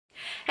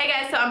Hey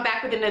guys, so I'm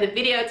back with another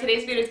video.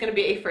 Today's video is going to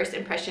be a first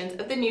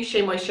impressions of the new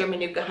Sheamoisture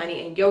Manuka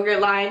honey and yogurt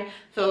line.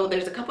 So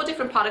there's a couple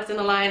different products in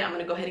the line. I'm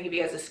going to go ahead and give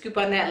you guys a scoop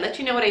on that, let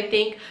you know what I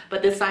think.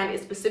 But this line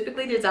is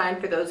specifically designed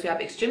for those who have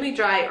extremely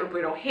dry or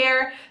brittle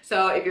hair.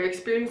 So if you're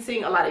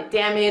experiencing a lot of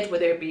damage,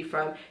 whether it be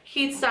from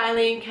heat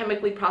styling,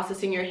 chemically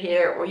processing your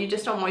hair, or you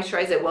just don't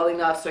moisturize it well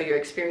enough so you're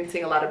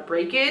experiencing a lot of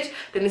breakage,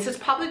 then this is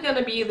probably going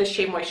to be the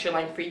Sheamoisture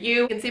line for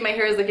you. You can see my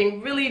hair is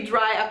looking really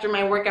dry after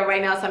my workout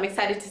right now, so I'm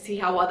excited to see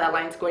how well that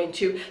line is going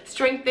to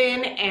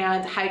strengthen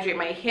and hydrate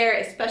my hair,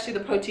 especially the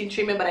protein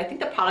treatment. But I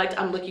think the product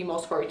I'm looking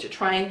most forward to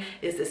trying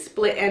is the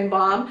split end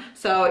balm.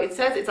 So it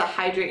says it's a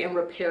hydrate and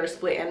repair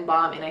split end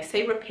balm, and I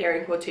say repair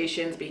in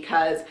quotations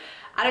because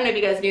I don't know if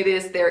you guys knew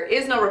this, there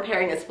is no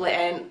repairing a split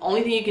end.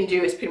 Only thing you can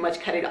do is pretty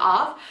much cut it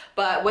off.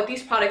 But what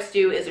these products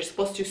do is they're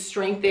supposed to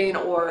strengthen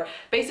or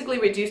basically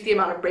reduce the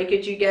amount of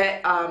breakage you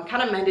get,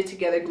 kind of mend it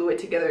together, glue it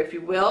together if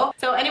you will.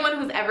 So anyone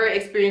who's ever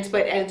experienced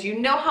split ends, you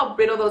know how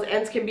brittle those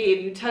ends can be.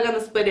 If you tug on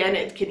the split end,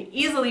 it can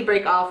easily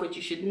break off, which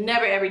you should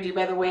never ever do,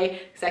 by the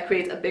way, because that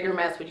creates a bigger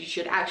mess. What you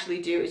should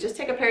actually do is just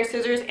take a pair of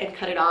scissors and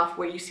cut it off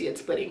where you see it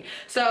splitting.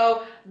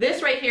 So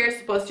this right here is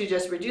supposed to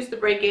just reduce the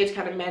breakage,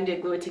 kind of mend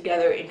it, glue it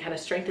together, and kind of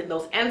strengthen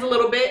those ends a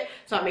little bit.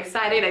 So I'm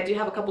excited. I do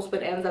have a couple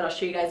split ends that I'll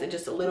show you guys in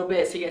just a little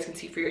bit so you guys can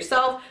see for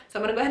yourself. So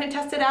I'm gonna go ahead and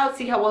test it out,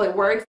 see how well it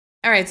works.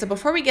 Alright, so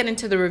before we get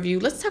into the review,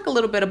 let's talk a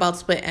little bit about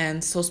split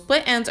ends. So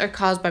split ends are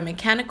caused by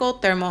mechanical,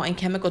 thermal, and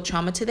chemical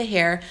trauma to the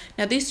hair.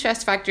 Now these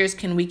stress factors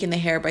can weaken the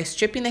hair by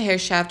stripping the hair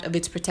shaft of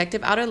its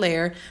protective outer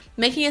layer,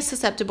 making it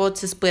susceptible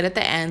to split at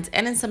the ends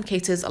and in some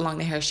cases along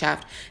the hair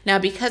shaft. Now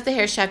because the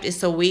hair shaft is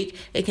so weak,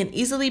 it can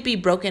easily be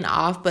broken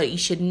off, but you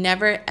should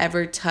never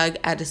ever tug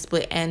at a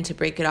split end to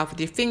break it off with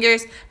your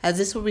fingers, as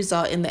this will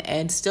result in the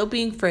end still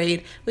being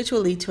frayed, which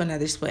will lead to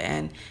another split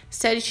end.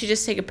 Instead, you should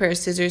just take a pair of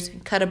scissors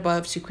and cut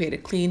above to create a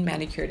clean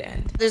manicured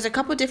end. There's a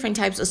couple different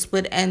types of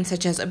split ends,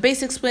 such as a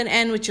basic split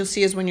end, which you'll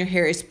see is when your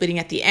hair is splitting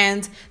at the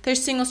ends.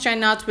 There's single strand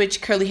knots,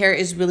 which curly hair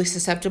is really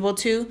susceptible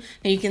to.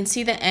 Now you can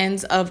see the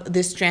ends of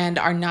this strand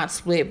are not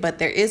split, but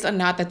there is a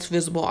knot that's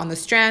visible on the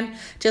strand.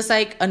 Just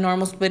like a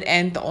normal split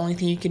end, the only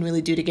thing you can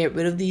really do to get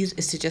rid of these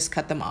is to just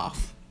cut them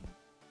off.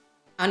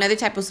 Another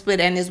type of split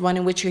end is one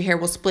in which your hair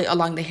will split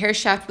along the hair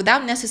shaft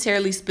without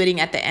necessarily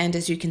splitting at the end,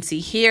 as you can see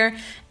here.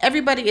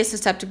 Everybody is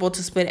susceptible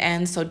to split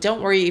ends, so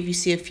don't worry if you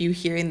see a few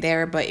here and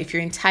there, but if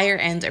your entire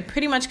ends are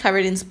pretty much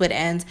covered in split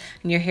ends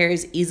and your hair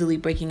is easily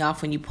breaking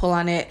off when you pull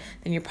on it,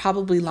 then you're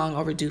probably long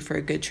overdue for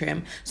a good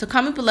trim. So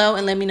comment below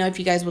and let me know if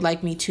you guys would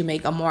like me to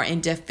make a more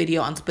in-depth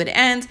video on split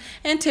ends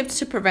and tips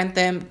to prevent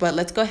them. But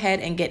let's go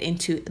ahead and get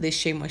into this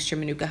Sheamoisture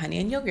Manuka honey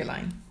and yogurt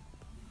line.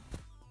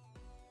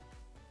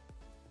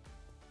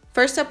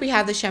 First up, we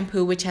have the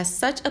shampoo, which has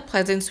such a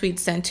pleasant, sweet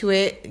scent to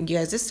it. You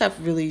guys, this stuff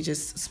really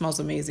just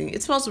smells amazing.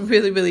 It smells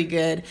really, really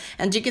good.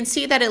 And you can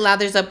see that it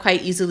lathers up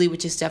quite easily,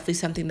 which is definitely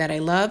something that I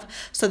love.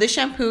 So this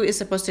shampoo is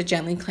supposed to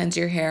gently cleanse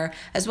your hair,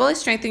 as well as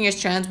strengthen your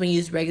strands when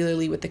used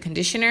regularly with the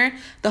conditioner.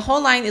 The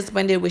whole line is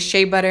blended with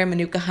shea butter,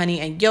 manuka honey,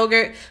 and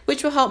yogurt,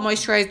 which will help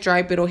moisturize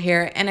dry, brittle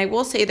hair. And I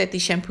will say that the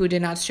shampoo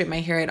did not strip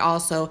my hair at all,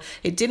 so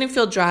it didn't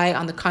feel dry.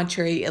 On the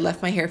contrary, it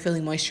left my hair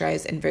feeling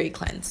moisturized and very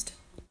cleansed.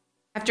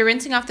 After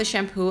rinsing off the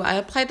shampoo, I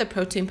applied the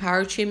protein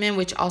power treatment,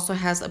 which also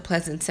has a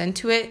pleasant scent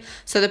to it.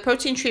 So the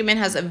protein treatment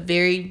has a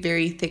very,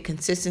 very thick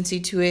consistency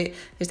to it.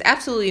 There's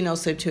absolutely no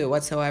slip to it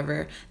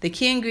whatsoever. The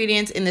key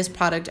ingredients in this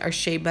product are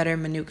shea butter,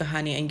 manuka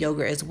honey, and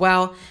yogurt as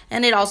well.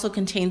 And it also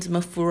contains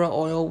mafura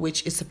oil,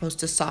 which is supposed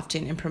to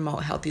soften and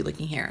promote healthy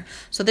looking hair.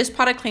 So this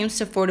product claims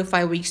to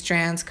fortify weak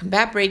strands,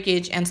 combat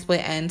breakage and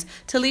split ends,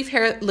 to leave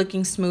hair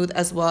looking smooth,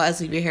 as well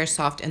as leave your hair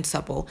soft and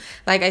supple.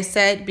 Like I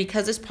said,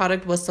 because this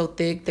product was so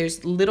thick,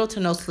 there's little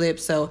to no slip.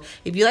 So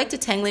if you like to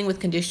tangling with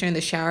conditioner in the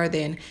shower,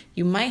 then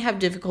you might have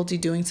difficulty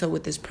doing so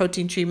with this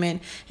protein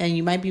treatment, and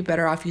you might be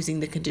better off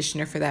using the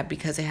conditioner for that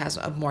because it has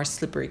a more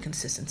slippery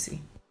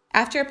consistency.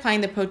 After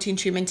applying the protein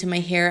treatment to my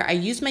hair, I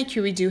used my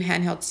Q-Redo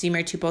handheld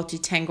steamer to both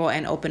detangle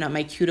and open up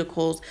my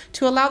cuticles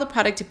to allow the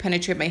product to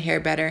penetrate my hair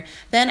better.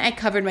 Then I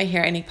covered my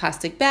hair in a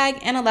plastic bag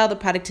and allowed the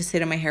product to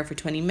sit on my hair for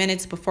 20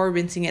 minutes before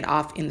rinsing it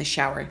off in the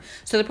shower.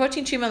 So the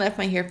protein treatment left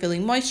my hair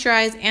feeling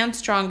moisturized and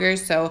stronger.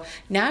 So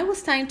now it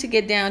was time to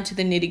get down to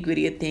the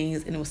nitty-gritty of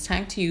things, and it was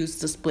time to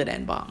use the split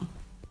end balm.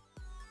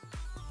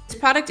 This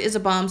product is a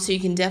balm, so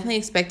you can definitely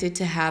expect it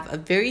to have a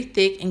very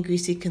thick and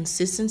greasy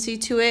consistency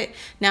to it.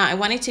 Now, I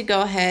wanted to go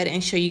ahead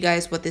and show you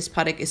guys what this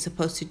product is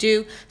supposed to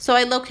do. So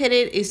I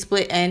located a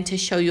split end to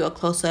show you a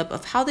close-up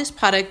of how this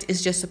product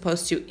is just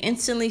supposed to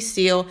instantly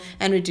seal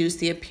and reduce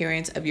the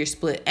appearance of your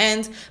split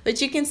ends.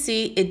 But you can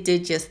see it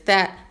did just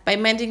that by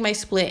mending my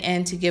split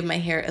end to give my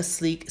hair a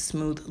sleek,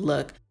 smooth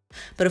look.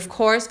 But of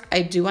course,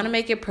 I do want to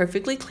make it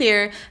perfectly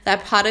clear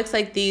that products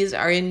like these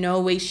are in no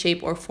way,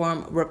 shape, or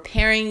form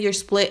repairing your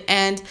split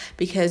end,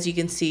 because you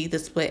can see the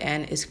split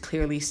end is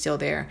clearly still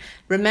there.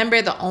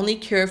 Remember, the only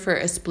cure for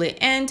a split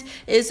end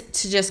is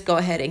to just go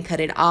ahead and cut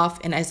it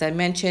off. And as I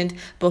mentioned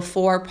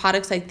before,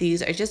 products like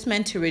these are just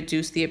meant to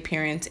reduce the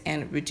appearance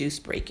and reduce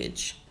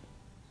breakage.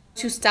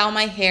 To style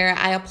my hair,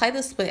 I apply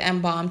the split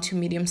end balm to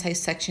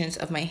medium-sized sections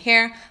of my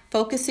hair,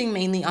 focusing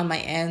mainly on my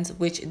ends,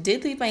 which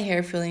did leave my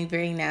hair feeling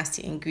very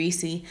nasty and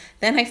greasy.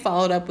 Then I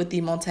followed up with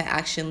the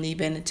multi-action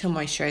leave-in to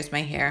moisturize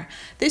my hair.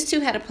 This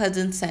too had a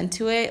pleasant scent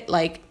to it,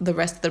 like the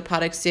rest of the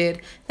products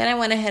did. Then I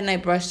went ahead and I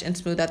brushed and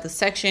smoothed out the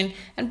section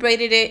and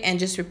braided it and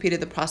just repeated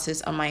the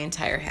process on my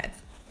entire head.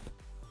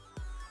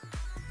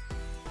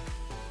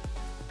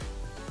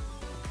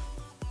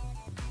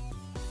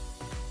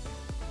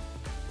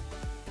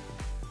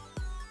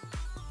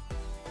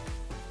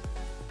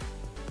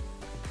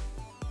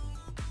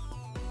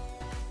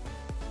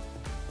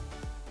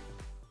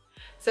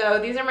 So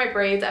these are my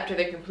braids after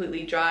they're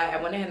completely dry.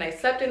 I went ahead and I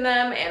stepped in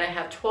them, and I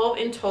have 12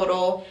 in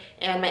total.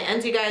 And my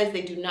ends, you guys,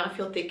 they do not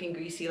feel thick and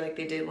greasy like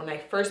they did when I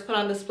first put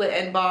on the split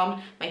end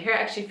balm. My hair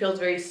actually feels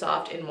very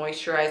soft and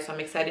moisturized, so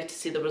I'm excited to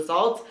see the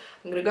results.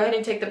 I'm gonna go ahead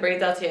and take the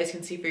braids out so you guys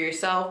can see for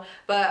yourself.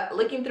 But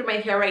looking through my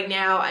hair right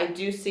now, I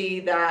do see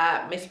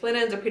that my split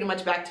ends are pretty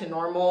much back to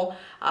normal.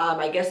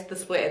 I guess the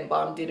split end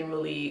balm didn't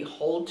really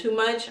hold too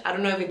much. I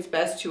don't know if it's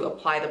best to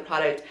apply the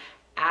product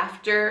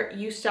after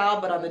you style,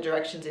 but on the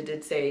directions it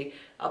did say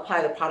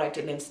apply the product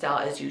and then style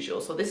as usual.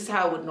 So this is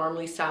how I would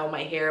normally style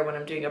my hair when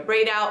I'm doing a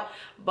braid out,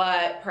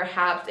 but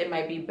perhaps it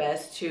might be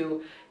best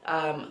to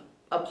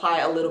apply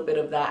a little bit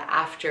of that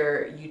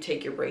after you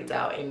take your braids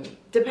out, and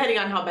depending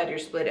on how bad your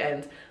split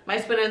ends. My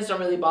split ends don't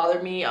really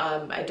bother me.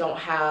 I don't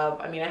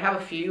have, I mean, I have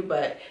a few,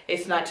 but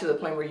it's not to the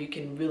point where you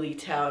can really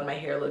tell and my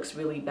hair looks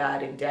really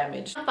bad and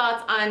damaged.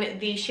 Thoughts on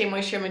the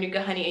Sheamoisture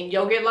Manuka Honey and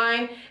Yogurt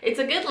line. It's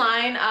a good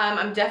line.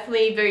 I'm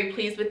definitely very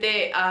pleased with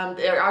it.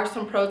 There are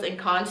some pros and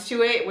cons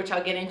to it, which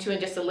I'll get into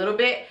in just a little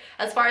bit.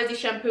 As far as the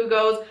shampoo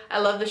goes, I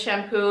love the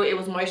shampoo. It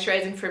was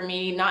moisturizing for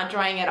me, not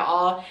drying at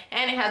all,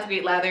 and it has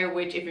great lather,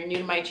 which if you're new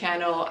to my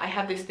channel, I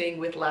have this thing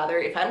with lather.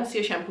 If I don't see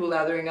a shampoo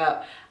lathering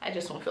up, I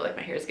just don't feel like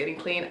my hair is getting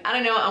clean. I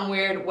don't know, I'm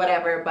weird,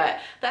 whatever, but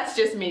that's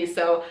just me.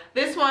 So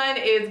this one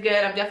is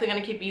good. I'm definitely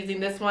gonna keep using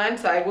this one,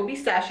 so I will be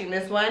stashing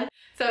this one.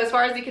 So as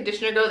far as the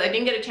conditioner goes, I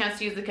didn't get a chance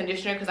to use the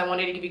conditioner because I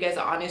wanted to give you guys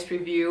an honest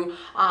review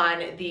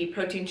on the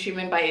protein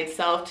treatment by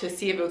itself to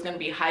see if it was going to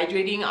be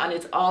hydrating on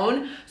its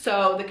own.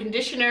 So the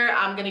conditioner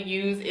I'm going to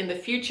use in the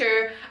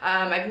future.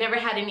 I've never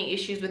had any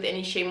issues with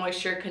any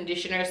Sheamoisture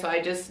conditioner, so I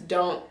just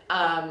don't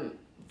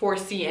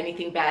foresee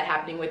anything bad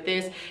happening with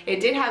this.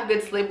 It did have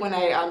good slip when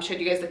I showed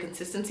you guys the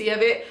consistency of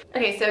it.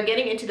 Okay, so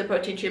getting into the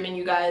protein treatment,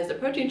 you guys, the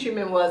protein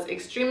treatment was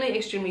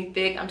extremely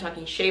thick. I'm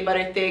talking shea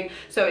butter thick.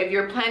 So if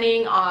you're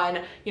planning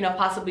on, you know,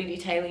 possibly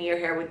detailing your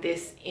hair with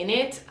this in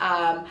it,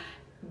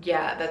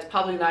 yeah, that's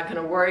probably not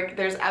gonna work.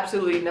 There's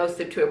absolutely no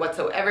sip to it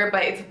whatsoever,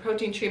 but it's a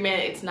protein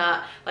treatment. It's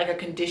not like a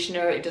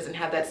conditioner. It doesn't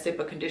have that sip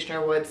a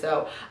conditioner would.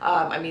 So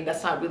I mean,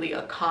 that's not really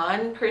a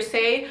con per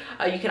se.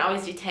 You can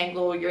always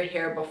detangle your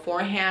hair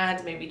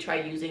beforehand. Maybe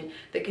try using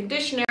the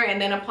conditioner and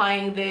then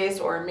applying this,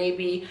 or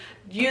maybe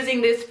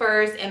using this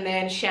first and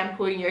then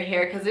shampooing your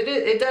hair, because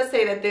it does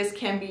say that this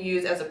can be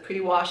used as a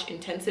pre-wash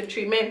intensive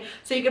treatment.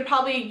 So you could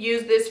probably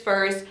use this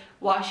first,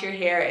 wash your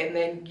hair, and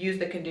then use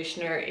the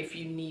conditioner if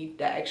you need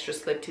that extra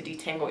slip to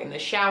detangle in the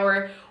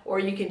shower, or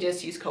you can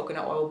just use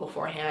coconut oil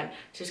beforehand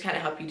to just kind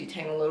of help you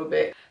detangle a little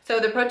bit. So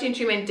the protein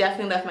treatment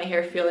definitely left my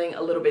hair feeling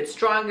a little bit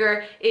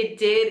stronger. It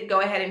did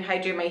go ahead and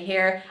hydrate my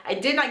hair. I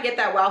did not get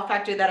that wow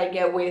factor that I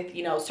get with,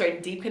 you know,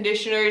 certain deep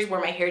conditioners where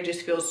my hair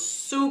just feels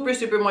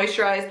super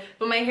moisturized,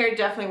 but my hair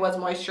definitely was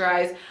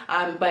moisturized,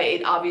 but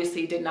it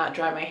obviously did not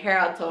dry my hair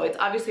out. So it's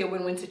obviously a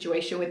win-win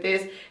situation with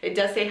this. It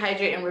does say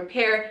hydrate and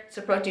repair. It's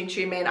a protein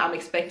treatment. I'm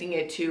expecting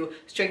it to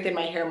strengthen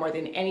my hair more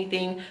than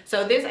anything.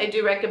 So this I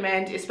do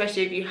recommend,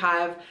 especially if you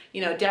have,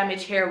 you know,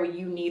 damaged hair where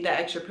you need that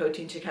extra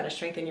protein to kind of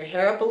strengthen your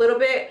hair up a little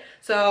bit.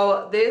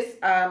 So this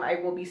I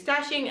will be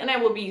stashing, and I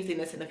will be using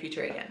this in the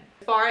future again.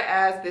 As far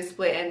as this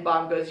split end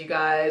balm goes, you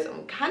guys,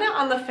 I'm kind of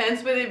on the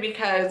fence with it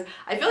because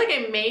I feel like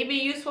it may be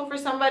useful for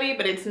somebody,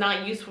 but it's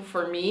not useful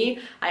for me.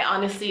 I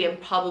honestly am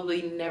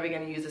probably never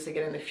going to use this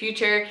again in the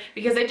future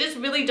because I just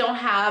really don't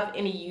have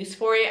any use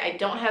for it. I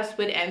don't have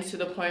split ends to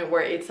the point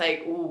where it's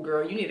like, ooh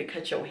girl, you need to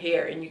cut your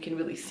hair and you can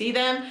really see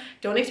them.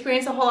 Don't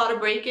experience a whole lot of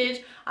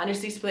breakage.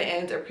 Honestly, split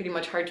ends are pretty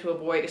much hard to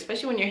avoid,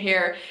 especially when your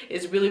hair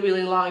is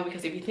really long,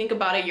 because if you think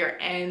about it, your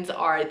ends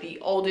are the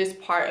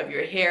oldest part of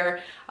your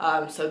hair.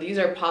 So these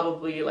are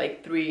probably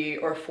like 3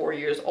 or 4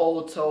 years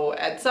old. So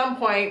at some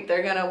point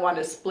they're gonna want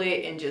to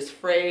split and just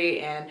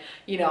fray and,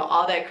 you know,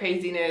 all that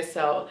craziness.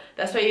 So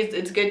that's why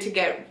it's good to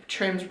get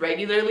trims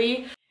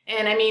regularly.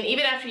 And I mean,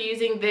 even after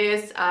using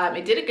this,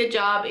 it did a good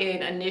job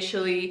in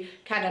initially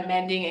kind of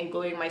mending and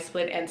gluing my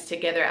split ends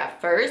together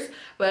at first.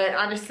 But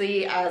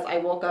honestly, as I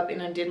woke up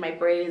and undid my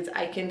braids,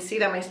 I can see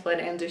that my split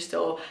ends are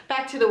still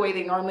back to the way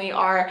they normally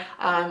are.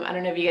 I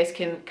don't know if you guys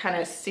can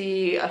kind of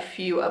see a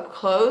few up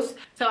close.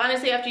 So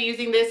honestly, after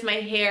using this, my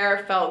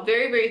hair felt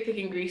very thick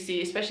and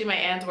greasy, especially my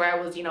ends where I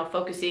was, you know,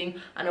 focusing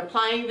on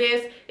applying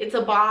this. It's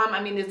a balm.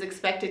 I mean, it's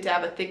expected to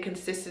have a thick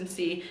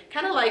consistency,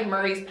 kind of like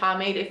Murray's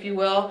pomade, if you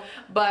will,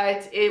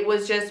 but it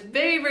was just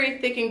very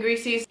thick and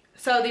greasy.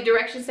 So the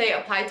directions say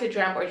apply to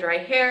damp or dry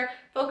hair,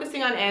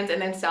 focusing on ends,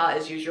 and then style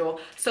as usual.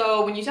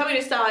 So when you tell me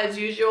to style as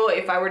usual,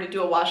 if I were to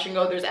do a wash and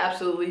go, there's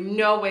absolutely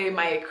no way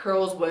my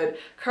curls would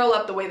curl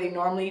up the way they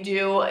normally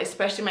do,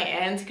 especially my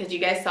ends, because you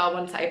guys saw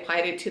once I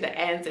applied it to the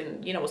ends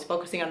and, you know, was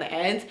focusing on the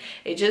ends,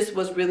 it just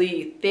was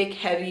really thick,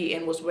 heavy,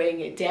 and was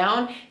weighing it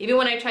down. Even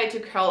when I tried to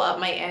curl up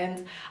my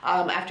ends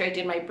after I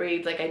did my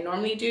braids like I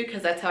normally do,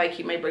 because that's how I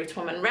keep my braids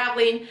from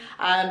unraveling,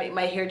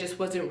 my hair just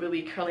wasn't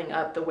really curling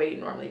up the way it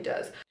normally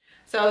does.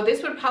 So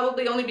this would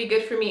probably only be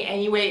good for me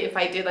anyway if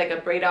I did like a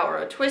braid out or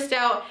a twist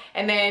out.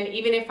 And then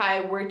even if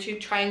I were to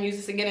try and use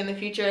this again in the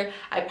future,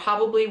 I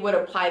probably would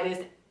apply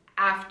this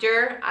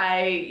after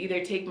I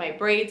either take my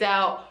braids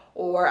out,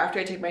 or after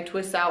I take my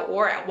twists out,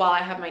 or while I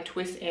have my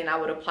twists in, I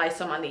would apply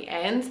some on the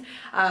ends.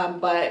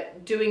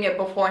 But doing it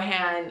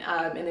beforehand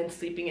and then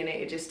sleeping in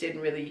it, it just didn't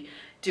really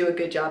do a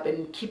good job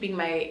in keeping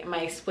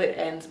my split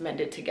ends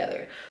mended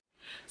together.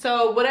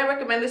 So would I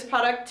recommend this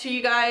product to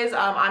you guys?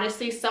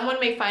 Honestly, someone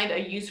may find a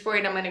use for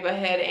it. I'm going to go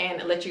ahead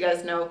and let you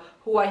guys know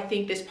who I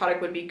think this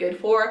product would be good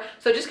for.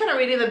 So just kind of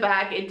reading the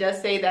back, it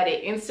does say that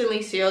it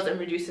instantly seals and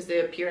reduces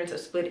the appearance of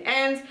split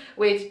ends,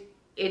 which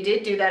it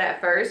did do that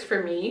at first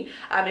for me.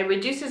 It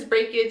reduces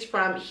breakage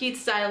from heat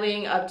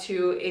styling up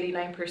to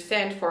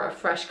 89% for a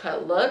fresh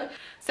cut look.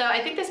 So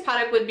I think this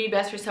product would be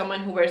best for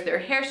someone who wears their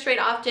hair straight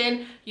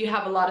often. You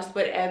have a lot of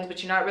split ends,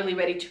 but you're not really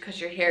ready to cut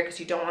your hair because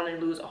you don't want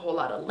to lose a whole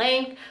lot of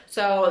length.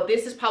 So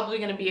this is probably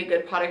going to be a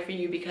good product for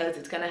you because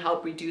it's going to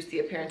help reduce the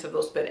appearance of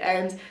those split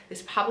ends.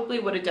 This probably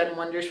would have done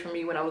wonders for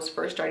me when I was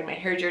first starting my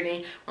hair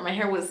journey, where my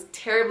hair was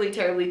terribly,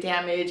 terribly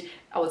damaged.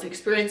 I was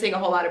experiencing a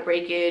whole lot of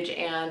breakage,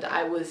 and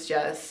I was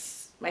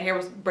just... my hair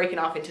was breaking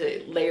off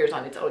into layers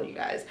on its own, you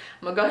guys.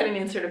 I'm gonna go ahead and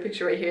insert a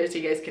picture right here so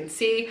you guys can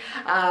see.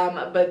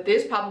 But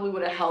this probably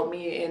would have helped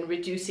me in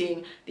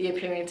reducing the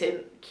appearance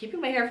and keeping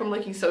my hair from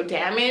looking so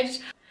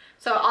damaged.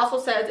 So it also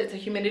says it's a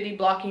humidity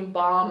blocking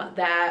balm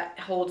that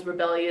holds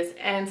rebellious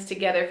ends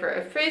together for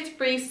a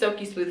frizz-free,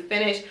 silky smooth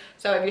finish.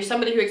 So if you're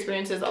somebody who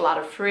experiences a lot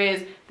of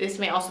frizz, this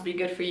may also be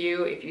good for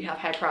you. If you have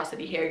high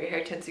porosity hair, your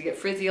hair tends to get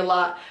frizzy a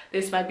lot,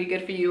 this might be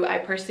good for you. I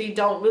personally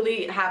don't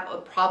really have a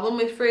problem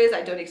with frizz.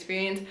 I don't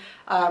experience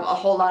a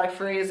whole lot of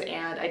frizz,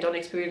 and I don't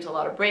experience a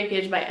lot of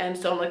breakage. My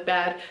ends don't look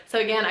bad. So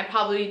again, I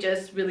probably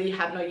just really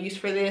have no use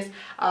for this.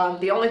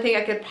 The only thing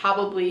I could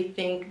probably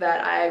think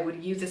that I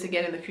would use this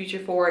again in the future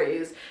for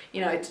is,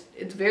 you know,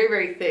 it's very,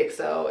 very thick,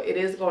 so it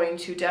is going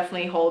to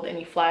definitely hold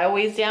any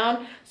flyaways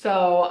down.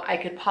 So I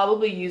could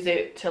probably use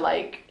it to,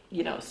 like,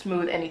 you know,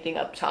 smooth anything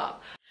up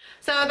top.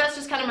 So that's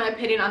just kind of my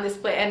opinion on this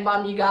split end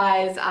balm, you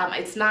guys.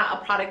 It's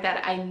not a product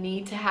that I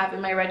need to have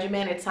in my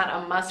regimen. It's not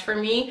a must for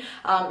me.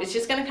 It's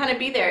just going to kind of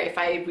be there. If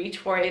I reach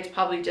for it, it's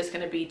probably just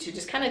going to be to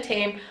just kind of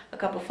tame a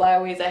couple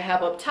flyaways I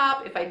have up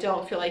top if I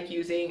don't feel like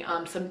using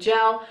some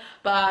gel.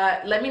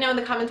 But let me know in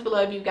the comments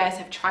below if you guys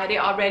have tried it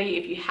already.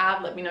 If you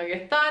have, let me know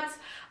your thoughts.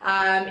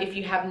 If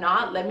you have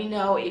not, let me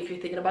know if you're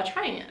thinking about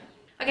trying it.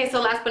 Okay,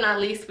 so last but not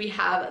least, we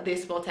have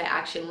this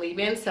multi-action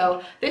leave-in.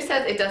 So this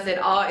says it does it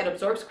all. It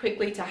absorbs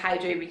quickly to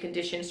hydrate,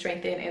 recondition,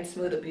 strengthen, and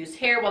smooth abused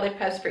hair while it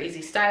preps for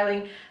easy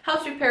styling.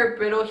 Helps repair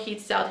brittle,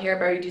 heat-styled hair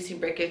by reducing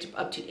breakage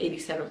up to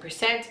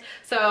 87%.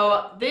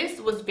 So this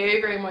was very,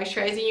 very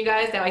moisturizing, you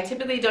guys. Now, I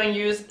typically don't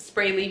use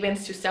spray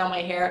leave-ins to style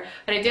my hair,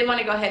 but I did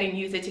want to go ahead and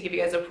use it to give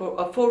you guys a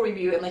full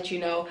review and let you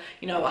know,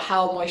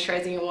 how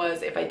moisturizing it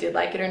was, if I did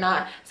like it or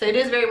not. So it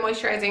is very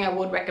moisturizing. I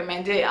would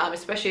recommend it,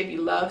 especially if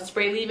you love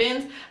spray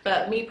leave-ins.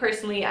 But me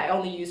personally, I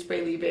only use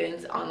spray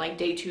leave-ins on like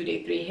day 2,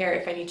 day 3 hair.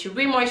 If I need to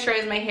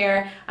re-moisturize my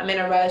hair, I'm in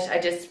a rush,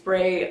 I just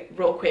spray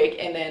real quick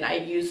and then I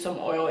use some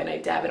oil and I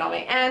dab it on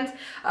my ends.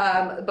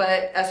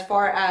 But as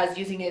far as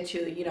using it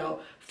to,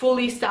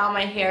 fully style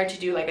my hair, to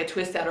do like a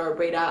twist out or a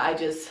braid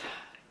out, it's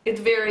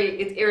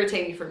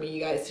irritating for me,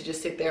 you guys, to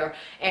just sit there,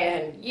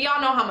 and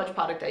y'all know how much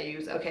product I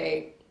use,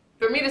 okay?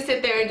 For me to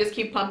sit there and just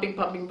keep pumping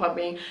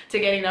to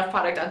get enough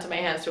product onto my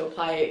hands to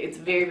apply it, it's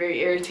very, very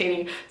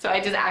irritating. So I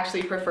just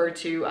actually prefer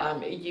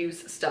to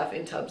use stuff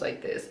in tubs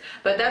like this.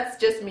 But that's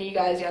just me, you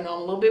guys. Y'all know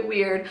I'm a little bit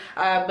weird.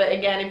 But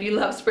again, if you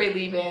love spray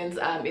leave-ins,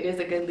 it is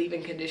a good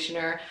leave-in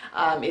conditioner.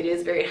 It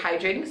is very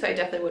hydrating, so I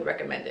definitely would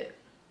recommend it.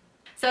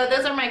 So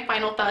those are my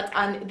final thoughts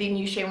on the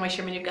new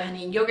Sheamoisture Manuka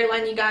Honey and Yogurt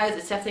line, you guys.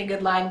 It's definitely a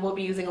good line. We'll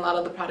be using a lot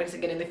of the products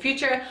again in the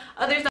future.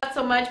 Others not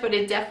so much, but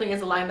it definitely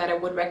is a line that I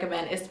would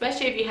recommend,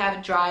 especially if you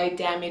have dry,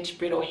 damaged,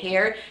 brittle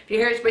hair. If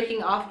your hair is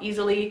breaking off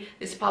easily,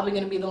 this is probably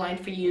going to be the line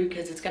for you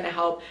because it's going to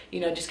help,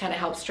 just kind of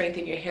help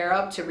strengthen your hair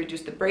up to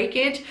reduce the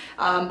breakage.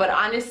 But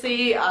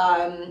honestly,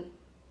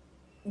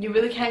 you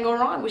really can't go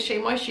wrong with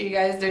Sheamoisture, you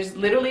guys. There's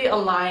literally a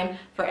line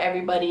for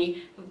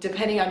everybody,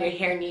 depending on your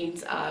hair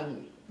needs.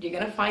 You're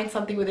gonna find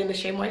something within the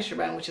Sheamoisture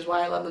brand, which is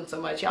why I love them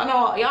so much. Y'all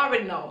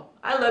already know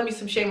I love me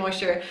some Shea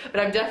Moisture,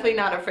 but I'm definitely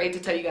not afraid to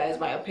tell you guys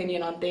my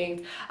opinion on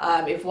things.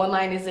 If one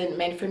line isn't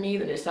meant for me,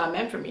 then it's not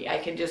meant for me. I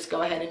can just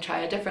go ahead and try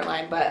a different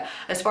line. But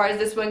as far as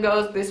this one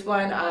goes, this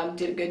one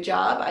did a good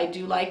job. I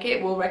do like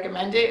it. We'll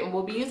recommend it, and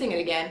we'll be using it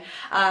again.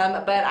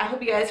 But I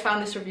hope you guys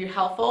found this review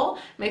helpful.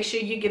 Make sure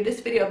you give this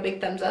video a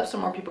big thumbs up so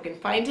more people can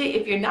find it.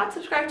 If you're not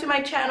subscribed to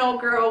my channel,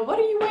 girl, what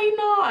are you waiting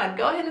on?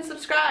 Go ahead and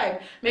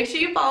subscribe. Make sure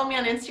you follow me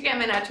on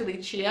Instagram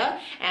at Chia,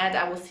 and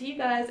I will see you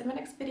guys in my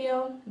next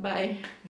video. Bye.